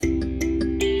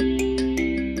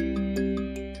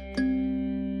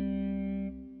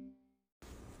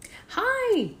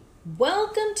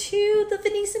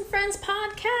Friends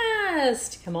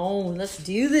podcast. Come on, let's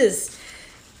do this.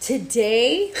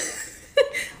 Today,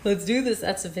 let's do this.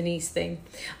 That's a Venice thing.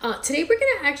 Today, we're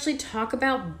going to actually talk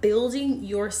about building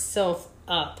yourself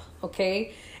up,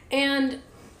 okay? And,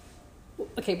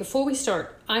 okay, before we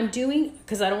start,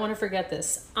 because I don't want to forget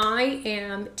this, I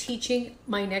am teaching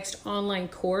my next online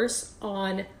course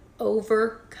on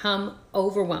overcome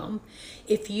overwhelm.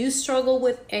 If you struggle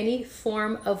with any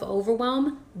form of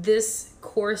overwhelm, this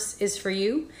course is for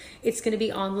you. It's going to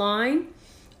be online.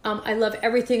 I love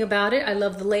everything about it. I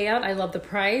love the layout. I love the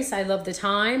price. I love the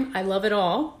time. I love it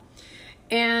all.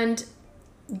 And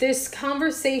this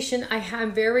conversation I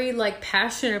am very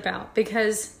passionate about,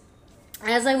 because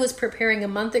as I was preparing a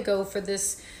month ago for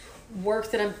this work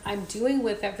that I'm doing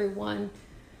with everyone,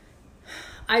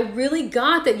 I really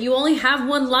got that you only have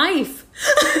one life.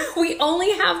 We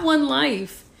only have one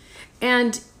life.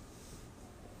 And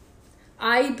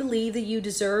I believe that you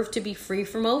deserve to be free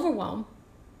from overwhelm.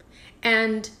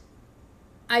 And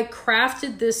I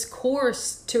crafted this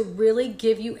course to really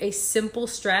give you a simple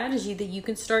strategy that you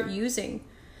can start using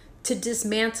to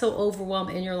dismantle overwhelm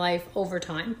in your life over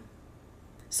time.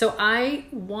 So I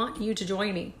want you to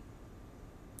join me.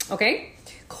 Okay?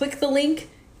 Click the link.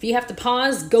 If you have to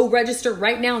pause, go register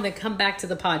right now and then come back to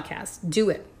the podcast. Do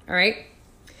it. All right.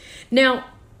 Now,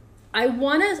 I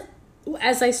want to,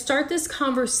 as I start this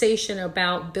conversation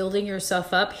about building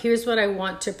yourself up, here's what I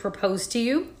want to propose to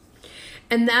you.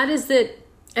 And that is that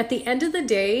at the end of the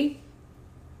day,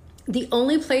 the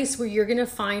only place where you're going to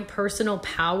find personal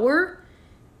power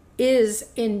is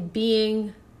in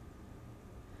being,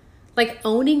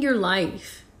 owning your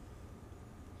life.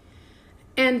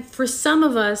 And for some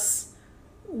of us,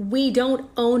 we don't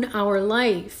own our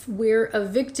life. We're a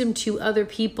victim to other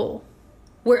people.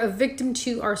 We're a victim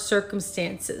to our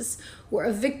circumstances. We're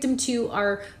a victim to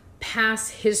our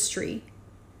past history.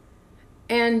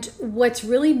 And what's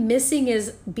really missing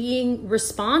is being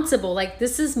responsible.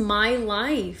 This is my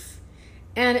life.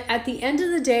 And at the end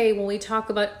of the day, when we talk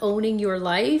about owning your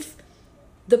life,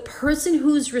 the person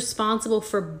who's responsible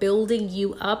for building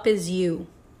you up is you.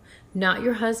 Not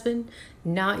your husband,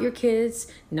 not your kids,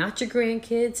 not your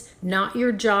grandkids, not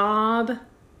your job.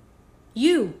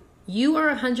 You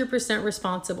are 100%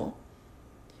 responsible.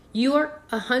 You are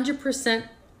 100%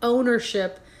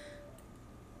 ownership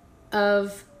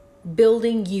of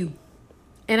building you.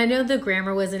 And I know the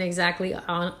grammar wasn't exactly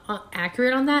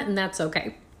accurate on that, and that's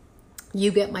okay.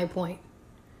 You get my point.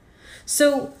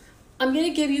 So I'm going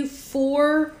to give you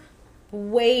 4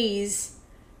 ways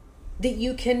that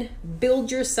you can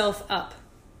build yourself up.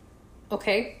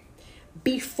 Okay?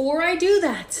 Before I do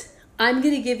that, I'm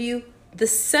going to give you the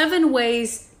 7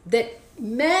 ways that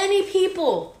many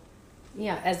people,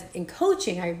 as in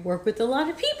coaching, I work with a lot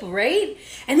of people, right?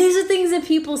 And these are things that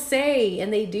people say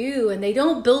and they do, and they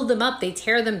don't build them up, they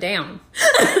tear them down.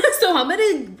 So I'm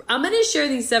going to share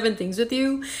these 7 things with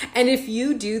you. And if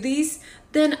you do these,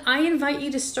 then I invite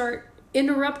you to start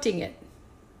interrupting it.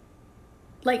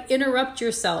 Interrupt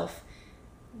yourself.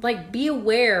 Be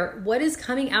aware what is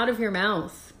coming out of your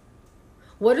mouth.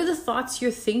 What are the thoughts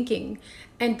you're thinking?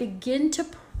 And begin to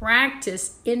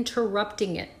practice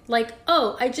interrupting it.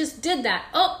 Oh, I just did that.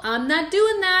 Oh, I'm not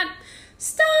doing that.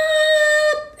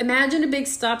 Stop. Imagine a big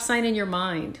stop sign in your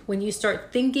mind when you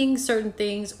start thinking certain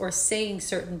things or saying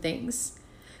certain things,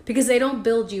 because they don't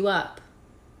build you up.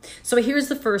 So here's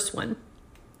the first one.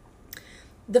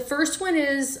 The first one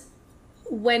is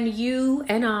when you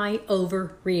and I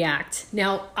overreact.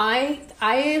 Now, I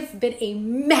have been a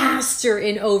master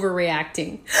in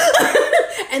overreacting.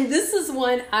 And this is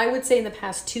one I would say in the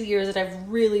past 2 years that I've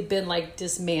really been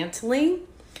dismantling.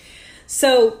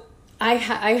 So I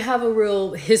have a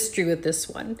real history with this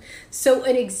one. So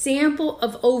an example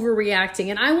of overreacting,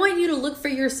 and I want you to look for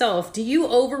yourself. Do you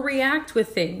overreact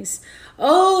with things?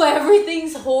 Oh,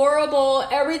 everything's horrible.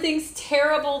 Everything's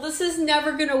terrible. This is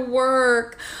never going to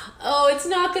work. Oh, it's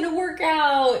not going to work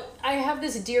out. I have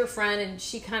this dear friend and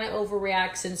she kind of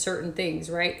overreacts in certain things,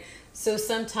 right? So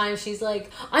sometimes she's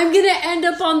like, I'm going to end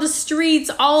up on the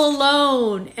streets all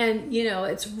alone. And,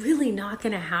 it's really not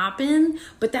going to happen.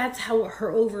 But that's how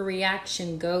her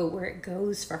overreaction where it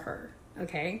goes for her.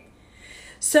 Okay.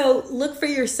 So look for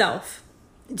yourself.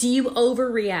 Do you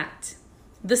overreact?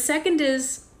 The second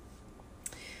is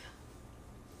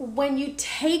when you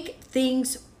take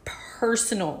things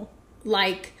personal,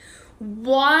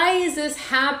 why is this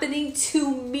happening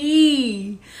to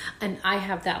me? And I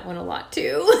have that one a lot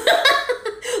too.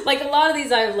 A lot of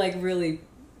these I've really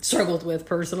struggled with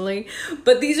personally,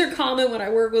 but these are common when I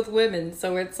work with women.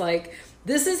 So it's like,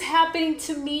 this is happening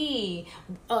to me.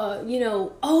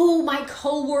 Oh, my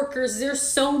coworkers, they're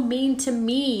so mean to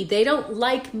me. They don't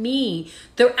like me.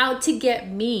 They're out to get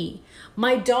me.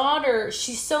 My daughter,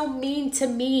 she's so mean to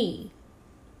me.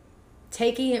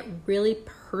 Taking it really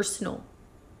personal.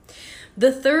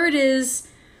 The third is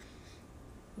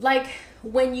like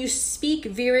when you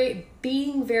speak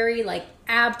being very like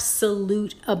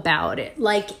absolute about it.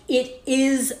 Like it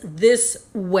is this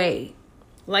way.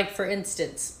 Like for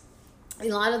instance, a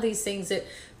lot of these things that,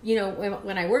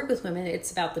 when I work with women,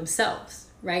 it's about themselves,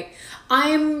 right?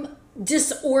 I'm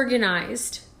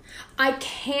disorganized. I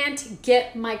can't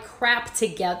get my crap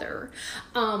together.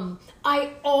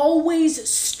 I always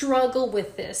struggle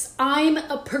with this. I'm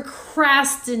a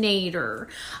procrastinator.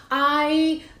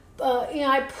 I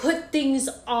put things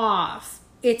off.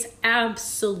 It's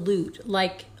absolute,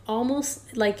 like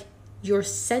almost like you're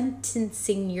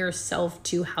sentencing yourself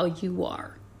to how you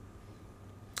are.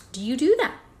 Do you do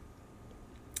that?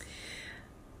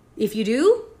 If you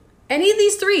do, any of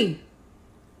these three,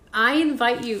 I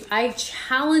invite you, I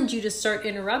challenge you to start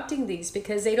interrupting these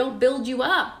because they don't build you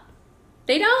up.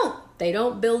 They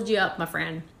don't build you up, my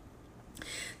friend.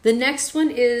 The next one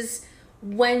is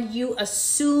when you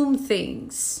assume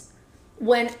things.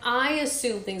 When I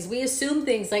assume things, we assume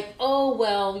things like, oh,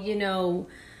 well,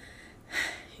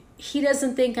 he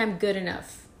doesn't think I'm good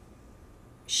enough.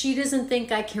 She doesn't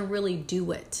think I can really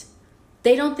do it.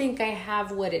 They don't think I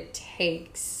have what it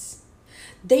takes.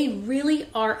 They really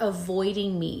are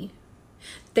avoiding me.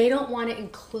 They don't want to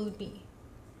include me.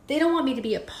 They don't want me to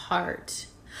be a part.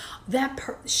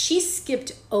 She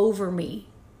skipped over me.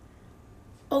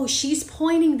 Oh, she's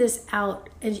pointing this out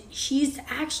and she's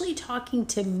actually talking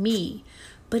to me,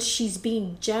 but she's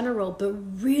being general, but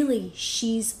really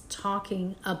she's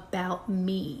talking about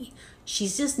me.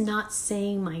 She's just not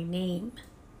saying my name.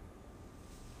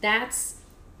 That's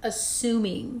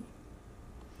assuming.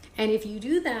 And if you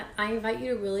do that, I invite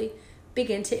you to really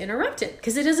begin to interrupt it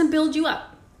because it doesn't build you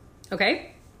up.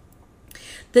 Okay?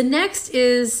 The next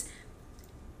is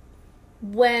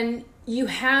when you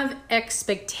have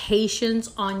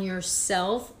expectations on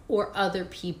yourself or other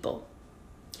people.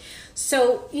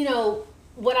 So,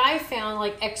 what I found,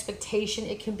 like expectation,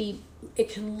 it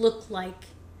can look like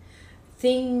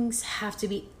things have to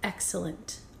be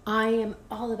excellent. I am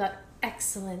all about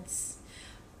excellence.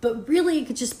 But really it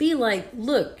could just be like,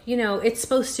 look, it's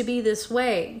supposed to be this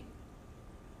way.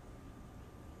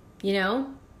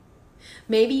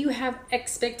 Maybe you have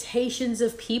expectations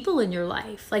of people in your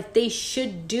life. Like they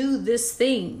should do this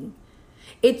thing.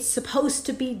 It's supposed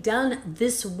to be done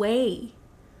this way.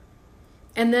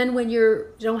 And then when you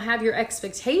don't have your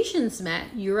expectations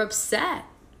met, you're upset.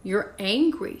 You're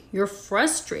angry. You're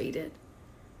frustrated.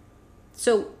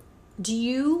 So do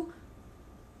you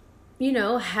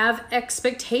have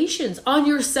expectations on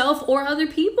yourself or other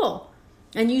people?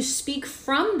 And you speak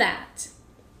from that.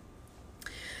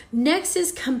 Next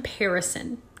is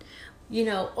comparison.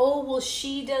 Oh, well,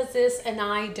 she does this and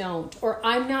I don't. Or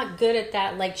I'm not good at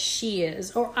that like she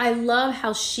is. Or I love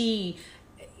how she,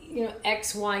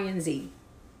 X, Y, and Z.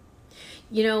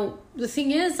 The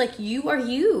thing is, like, you are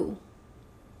you.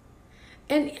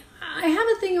 And I have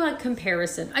a thing about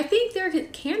comparison. I think there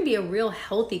can be a real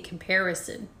healthy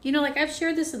comparison. Like I've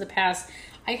shared this in the past.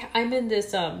 I'm in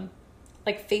this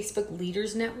like Facebook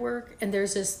leaders network, and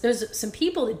there's some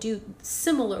people that do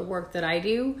similar work that I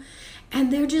do,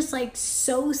 and they're just like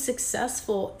so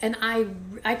successful. And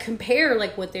I compare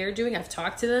like what they're doing. I've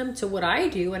talked to them to what I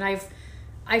do, and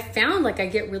I found like I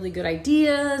get really good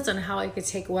ideas on how I could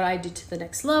take what I do to the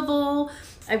next level.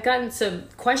 I've gotten some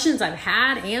questions I've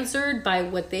had answered by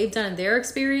what they've done in their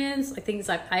experience, like things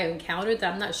like I encountered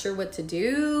that I'm not sure what to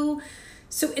do.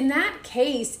 So in that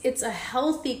case, it's a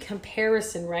healthy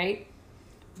comparison, right?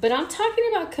 But I'm talking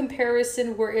about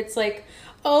comparison where it's like,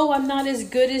 oh, I'm not as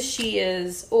good as she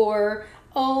is, or,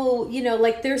 oh,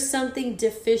 like there's something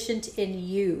deficient in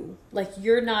you. Like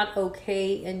you're not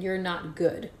okay and you're not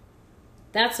good.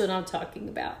 That's what I'm talking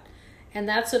about. And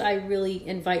that's what I really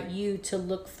invite you to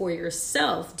look for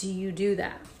yourself. Do you do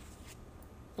that?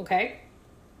 Okay?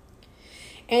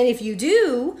 And if you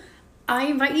do, I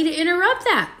invite you to interrupt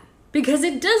that because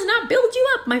it does not build you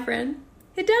up, my friend.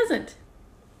 It doesn't.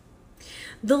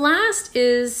 The last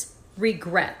is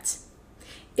regret.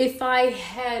 If I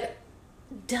had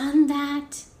done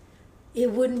that,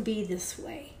 it wouldn't be this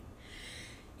way.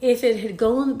 If it had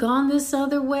gone this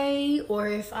other way, or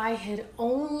if I had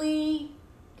only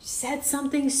said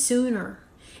something sooner,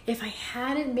 if I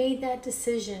hadn't made that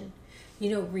decision,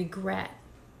 regret.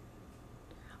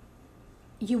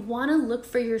 you want to look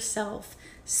for yourself.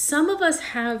 Some of us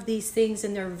have these things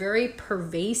and they're very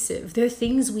pervasive. They're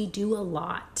things we do a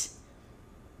lot.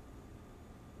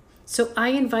 So I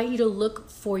invite you to look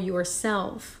for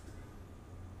yourself.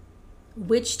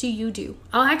 Which do you do?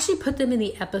 I'll actually put them in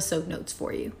the episode notes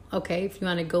for you, okay? If you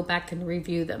want to go back and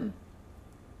review them.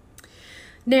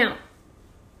 Now,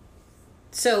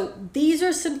 so these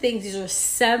are some things, these are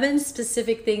 7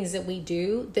 specific things that we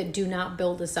do that do not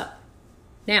build us up.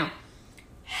 Now,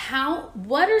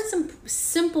 what are some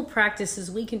simple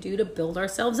practices we can do to build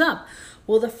ourselves up?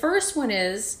 Well, the first one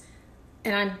is,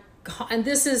 and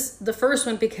this is the first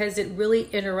one because it really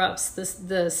interrupts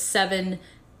the 7,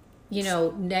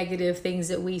 negative things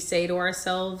that we say to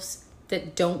ourselves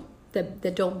that don't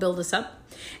build us up.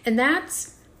 And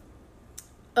that's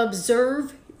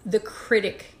observe the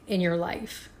critic in your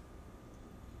life.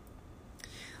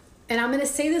 And I'm going to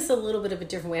say this a little bit of a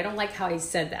different way. I don't like how I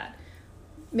said that.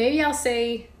 Maybe I'll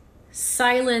say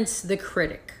silence the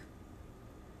critic.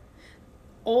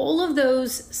 All of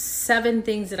those 7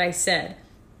 things that I said,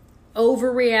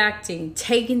 overreacting,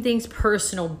 taking things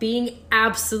personal, being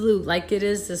absolute like it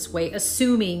is this way,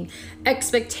 assuming,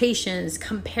 expectations,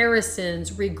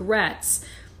 comparisons, regrets,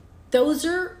 those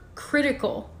are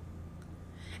critical.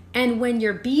 And when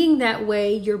you're being that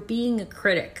way, you're being a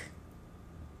critic.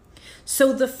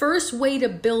 So the first way to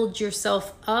build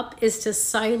yourself up is to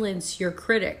silence your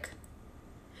critic.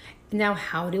 Now,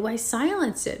 how do I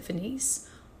silence it, Venice?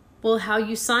 Well, how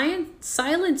you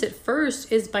silence it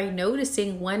first is by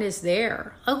noticing when it's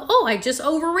there. Oh, I just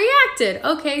overreacted.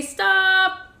 Okay,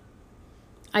 stop.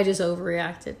 I just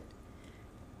overreacted.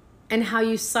 And how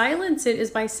you silence it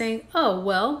is by saying, oh,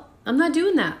 well, I'm not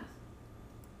doing that.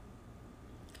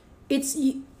 It's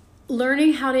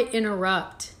learning how to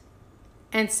interrupt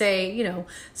and say,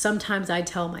 sometimes I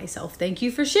tell myself, thank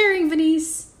you for sharing,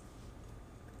 Venice.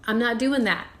 I'm not doing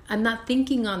that. I'm not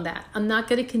thinking on that. I'm not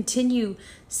going to continue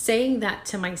saying that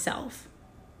to myself.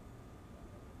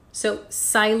 So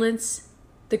silence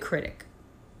the critic.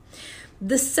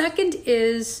 The second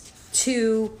is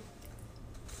to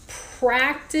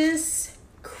practice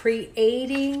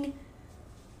creating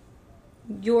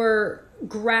your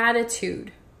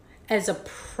gratitude as a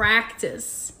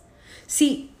practice.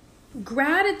 See,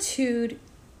 gratitude,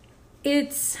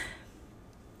 it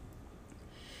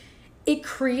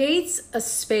creates a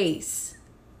space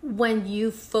when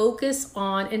you focus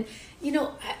on, and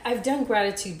I've done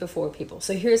gratitude before, people.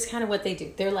 So here's kind of what they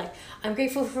do. They're like, I'm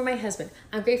grateful for my husband.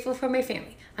 I'm grateful for my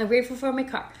family. I'm grateful for my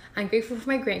car. I'm grateful for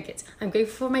my grandkids. I'm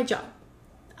grateful for my job.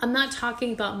 I'm not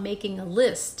talking about making a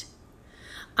list.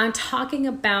 I'm talking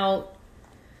about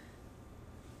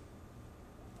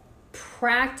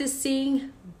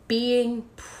practicing being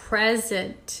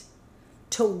present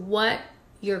to what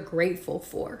you're grateful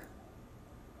for.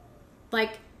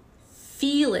 Like,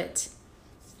 feel it.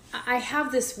 I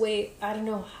have this way, I don't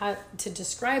know how to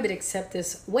describe it except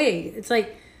this way. It's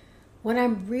like when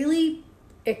I'm really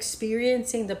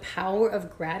experiencing the power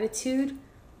of gratitude,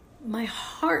 my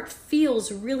heart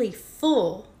feels really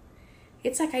full.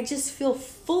 It's like I just feel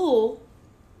full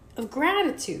of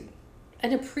gratitude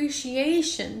and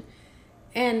appreciation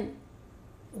and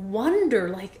wonder,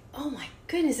 like, oh my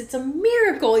goodness, it's a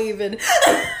miracle even.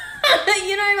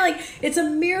 I'm like, it's a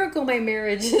miracle my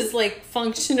marriage is like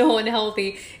functional and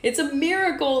healthy. It's a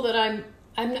miracle that I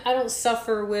don't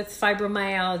suffer with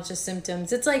fibromyalgia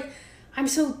symptoms. It's like, I'm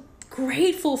so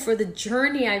grateful for the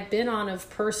journey I've been on of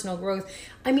personal growth.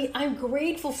 I mean, I'm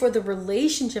grateful for the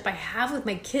relationship I have with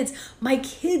my kids. My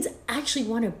kids actually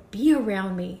want to be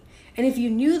around me. And if you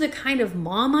knew the kind of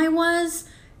mom I was,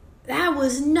 that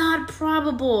was not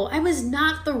probable. I was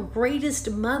not the greatest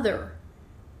mother.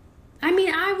 I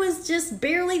mean, I was just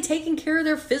barely taking care of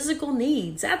their physical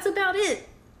needs. That's about it.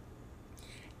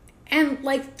 And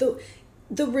like the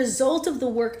result of the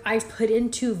work I've put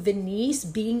into Venice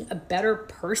being a better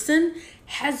person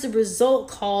has the result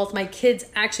called my kids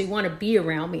actually want to be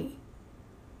around me.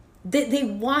 They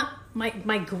want my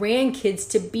grandkids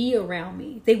to be around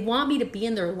me. They want me to be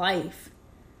in their life.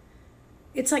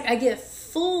 It's like I get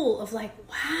full of like,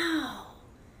 wow,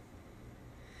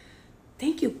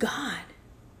 thank you, God.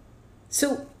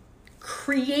 So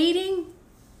creating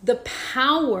the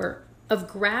power of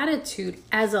gratitude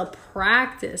as a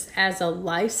practice, as a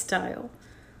lifestyle,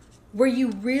 where you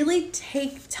really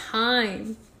take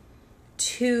time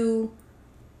to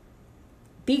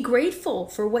be grateful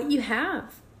for what you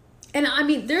have. And I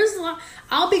mean, there's a lot,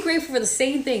 I'll be grateful for the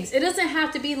same things. It doesn't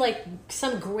have to be like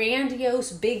some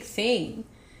grandiose big thing.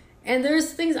 And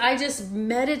there's things I just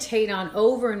meditate on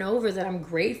over and over that I'm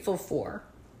grateful for.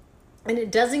 And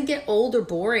it doesn't get old or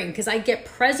boring because I get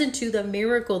present to the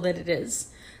miracle that it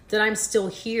is, that I'm still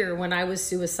here when I was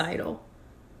suicidal,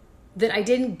 that I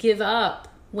didn't give up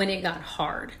when it got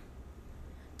hard,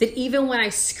 that even when I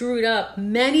screwed up,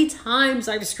 many times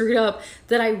I've screwed up,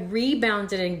 that I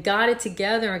rebounded and got it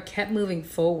together and kept moving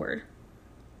forward.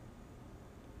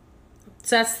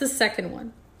 So that's the second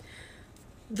one.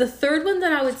 The third one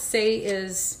that I would say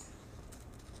is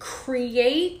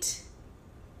create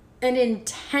an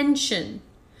intention.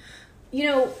 You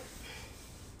know,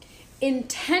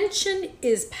 intention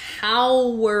is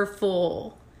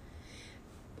powerful.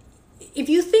 If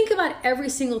you think about every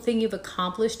single thing you've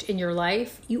accomplished in your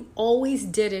life, you always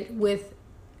did it with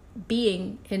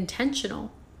being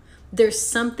intentional. There's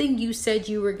something you said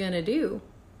you were going to do,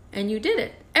 and you did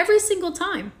it every single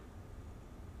time.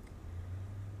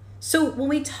 So when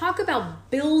we talk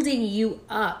about building you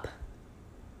up,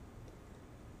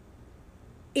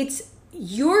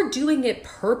 you're doing it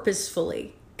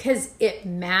purposefully because it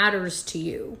matters to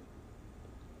you.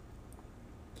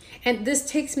 And this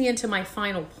takes me into my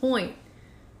final point,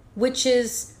 which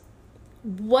is,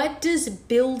 what does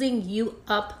building you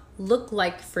up look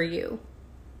like for you?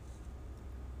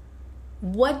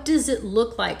 What does it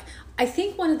look like? I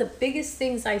think one of the biggest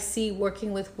things I see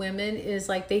working with women is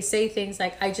like they say things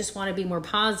like, I just want to be more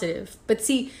positive. But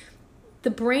see,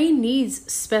 the brain needs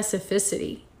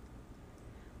specificity.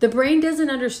 The brain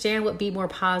doesn't understand what be more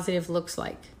positive looks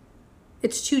like.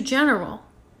 It's too general.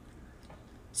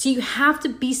 So you have to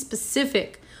be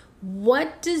specific.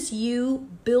 What does you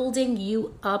building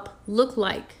you up look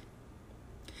like?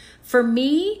 For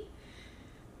me,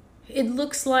 it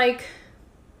looks like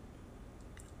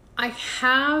I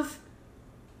have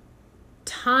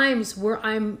times where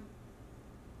I'm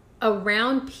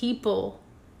around people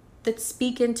that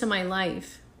speak into my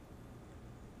life.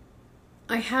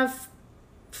 I have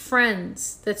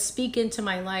friends that speak into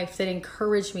my life, that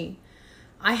encourage me.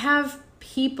 I have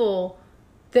people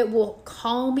that will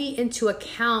call me into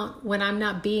account when I'm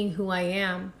not being who I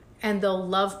am, and they'll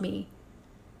love me.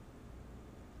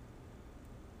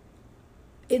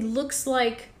 It looks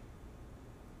like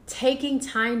taking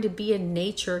time to be in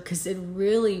nature, because I'm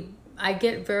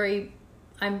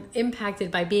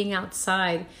impacted by being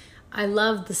outside. I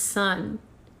love the sun.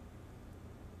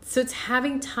 So it's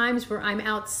having times where I'm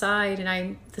outside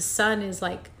and the sun is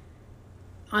like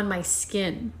on my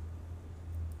skin.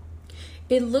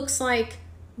 It looks like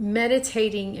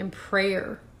meditating in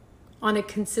prayer on a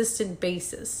consistent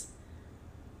basis.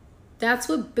 That's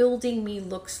what building me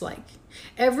looks like.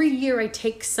 Every year I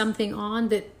take something on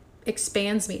that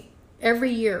expands me.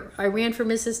 Every year. I ran for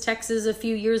Mrs. Texas a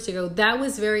few years ago. That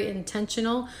was very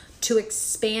intentional to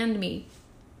expand me.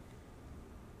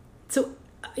 So,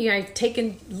 I've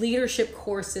taken leadership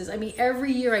courses.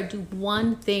 Every year I do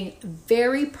one thing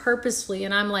very purposefully,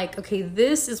 and I'm like, okay,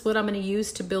 this is what I'm going to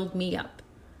use to build me up.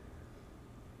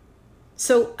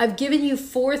 So I've given you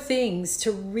 4 things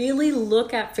to really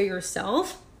look at for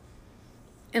yourself.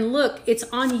 And look, it's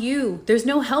on you. There's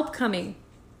no help coming.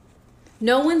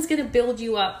 No one's going to build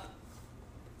you up.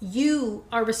 You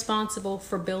are responsible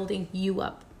for building you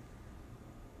up.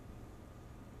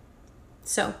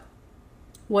 So,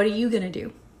 what are you going to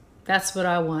do? That's what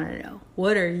I want to know.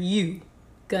 What are you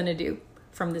going to do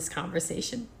from this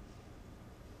conversation?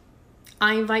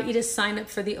 I invite you to sign up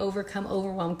for the Overcome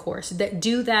Overwhelm course.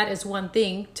 Do that as one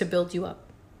thing to build you up.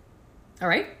 All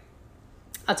right?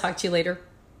 I'll talk to you later.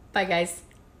 Bye, guys.